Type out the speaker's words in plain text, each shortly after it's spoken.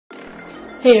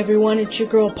Hey everyone, it's your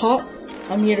girl Pop.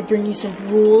 I'm here to bring you some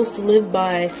rules to live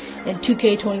by in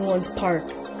 2K21's Park.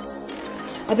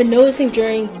 I've been noticing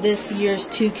during this year's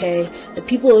 2K that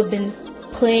people have been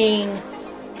playing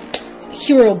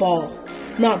Hero Ball,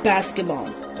 not basketball.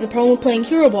 And the problem with playing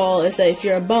Hero Ball is that if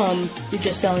you're a bum, you're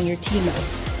just selling your team out.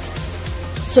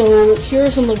 So here are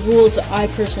some of the rules that I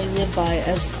personally live by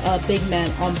as a big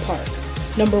man on Park.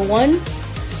 Number 1,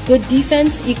 good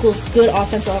defense equals good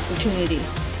offensive opportunity.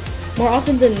 More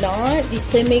often than not, these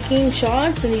playmaking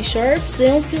shots and these sharps, they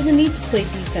don't feel the need to play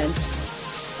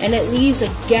defense. And it leaves a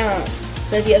gap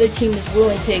that the other team is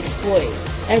willing to exploit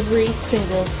every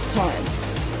single time.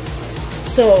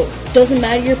 So, doesn't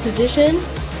matter your position,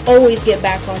 always get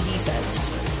back on defense.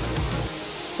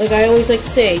 Like I always like to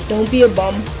say, don't be a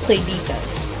bum, play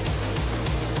defense.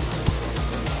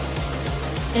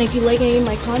 And if you like any of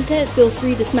my content, feel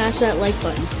free to smash that like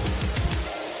button.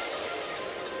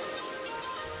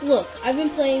 Look, I've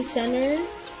been playing center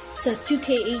since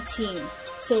 2K18,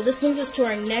 so this brings us to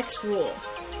our next rule,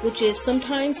 which is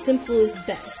sometimes simple is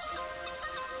best.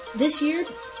 This year,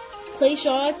 play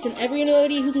shots and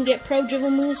everybody who can get pro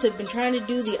dribble moves have been trying to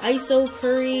do the ISO,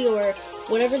 Curry, or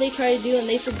whatever they try to do, and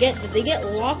they forget that they get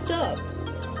locked up.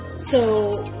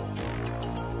 So,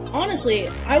 honestly,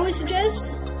 I would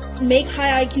suggest make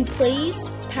high IQ plays,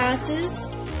 passes,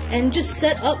 and just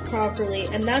set up properly,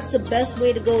 and that's the best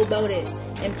way to go about it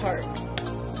in Park.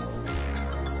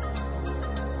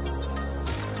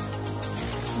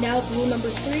 Now for rule number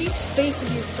 3, space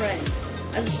is your friend.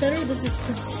 As a center, this is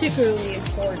particularly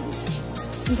important.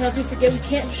 Sometimes we forget we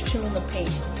can't just chill in the paint.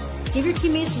 Give your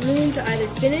teammates room to either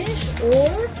finish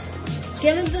or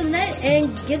get into the net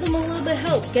and give them a little bit of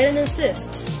help, get an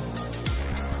assist.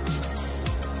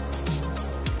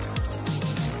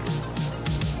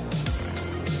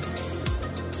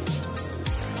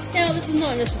 Now, this is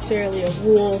not necessarily a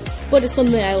rule, but it's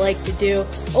something I like to do.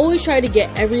 Always try to get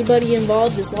everybody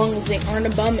involved as long as they aren't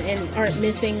a bum and aren't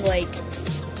missing like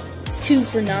 2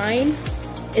 for 9.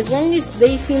 As long as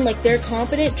they seem like they're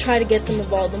competent, try to get them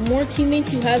involved. The more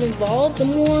teammates you have involved, the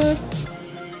more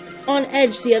on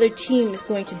edge the other team is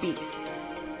going to be.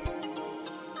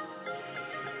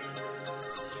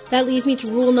 That leads me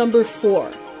to rule number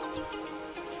 4.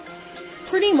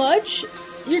 Pretty much,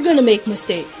 you're going to make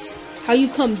mistakes. How you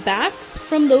come back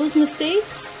from those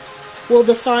mistakes will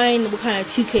define what kind of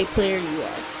 2K player you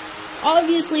are.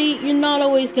 Obviously, you're not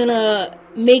always going to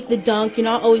make the dunk, you're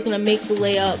not always going to make the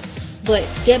layup, but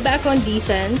get back on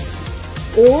defense,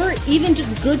 or even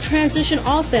just good transition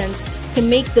offense can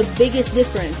make the biggest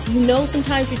difference. You know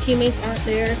sometimes your teammates aren't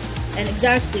there, and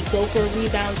exactly, go for a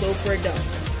rebound, go for a dunk.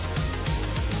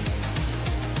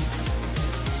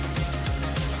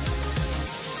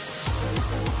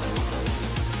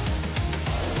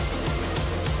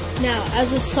 Now,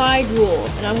 as a side rule,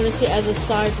 and I'm going to say as a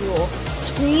side rule,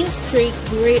 screens create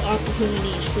great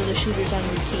opportunities for the shooters on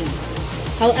your team.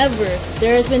 However,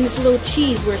 there has been this little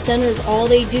cheese where centers, all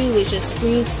they do is just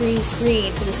screen, screen,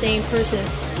 screen for the same person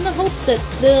in the hopes that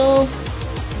they'll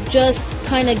just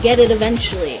kind of get it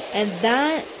eventually. And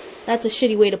that's a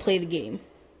shitty way to play the game.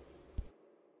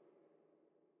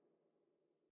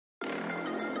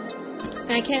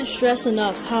 And I can't stress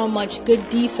enough how much good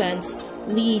defense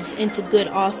leads into good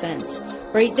offense.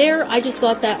 Right there, I just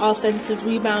got that offensive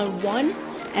rebound 1,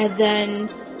 and then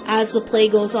as the play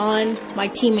goes on, my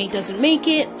teammate doesn't make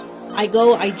it. I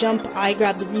go, I jump, I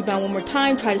grab the rebound one more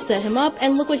time, try to set him up,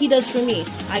 and look what he does for me.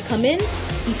 I come in,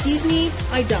 he sees me,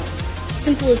 I dunk.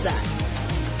 Simple as that.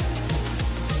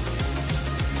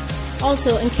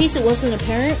 Also, in case it wasn't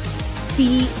apparent,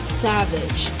 be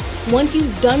savage. Once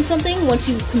you've done something, once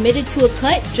you've committed to a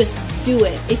cut, just do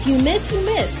it. If you miss, you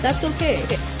miss. That's okay.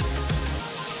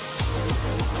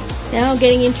 Now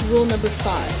getting into rule number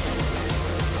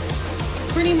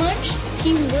 5. Pretty much,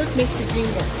 teamwork makes the dream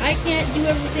work. I can't do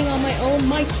everything on my own.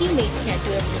 My teammates can't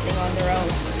do everything on their own.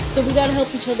 So we gotta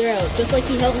help each other out. Just like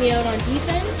he helped me out on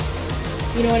defense,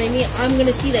 you know what I mean? I'm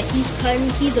gonna see that he's cutting.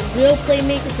 He's a real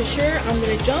playmaker for sure. I'm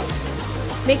gonna jump,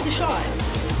 make the shot.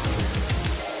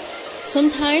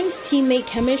 Sometimes teammate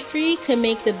chemistry can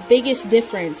make the biggest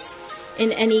difference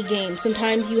in any game.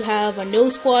 Sometimes you have a no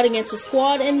squad against a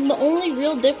squad, and the only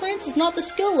real difference is not the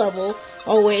skill level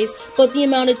always, but the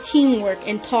amount of teamwork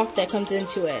and talk that comes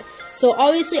into it. So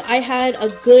obviously I had a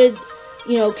good,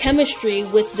 chemistry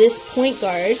with this point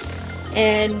guard,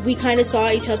 and we kind of saw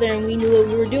each other and we knew what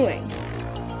we were doing.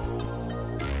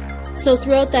 So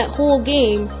throughout that whole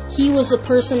game, he was the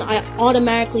person I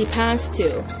automatically passed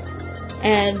to.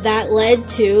 And that led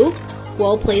to,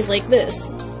 well, plays like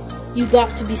this. You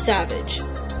got to be savage.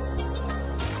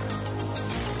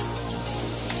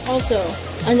 Also,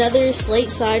 Another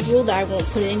slight side rule that I won't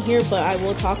put in here, but I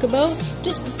will talk about,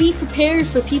 just be prepared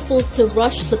for people to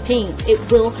rush the paint. It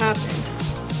will happen.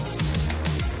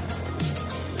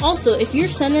 Also, if your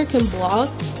center can block,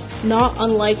 not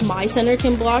unlike my center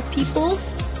can block people,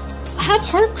 have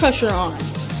Heart Crusher on.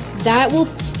 That will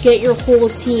get your whole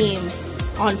team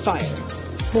on fire.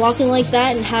 Blocking like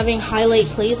that and having highlight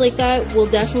plays like that will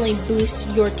definitely boost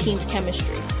your team's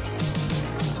chemistry.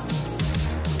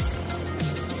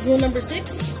 Rule number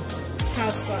 6,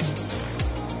 have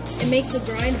fun. It makes the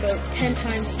grind about 10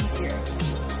 times easier.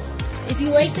 If you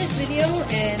like this video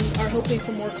and are hoping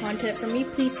for more content from me,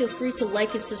 please feel free to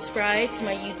like and subscribe to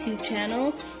my YouTube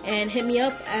channel and hit me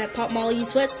up at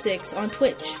PopMollySweat6 on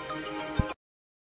Twitch.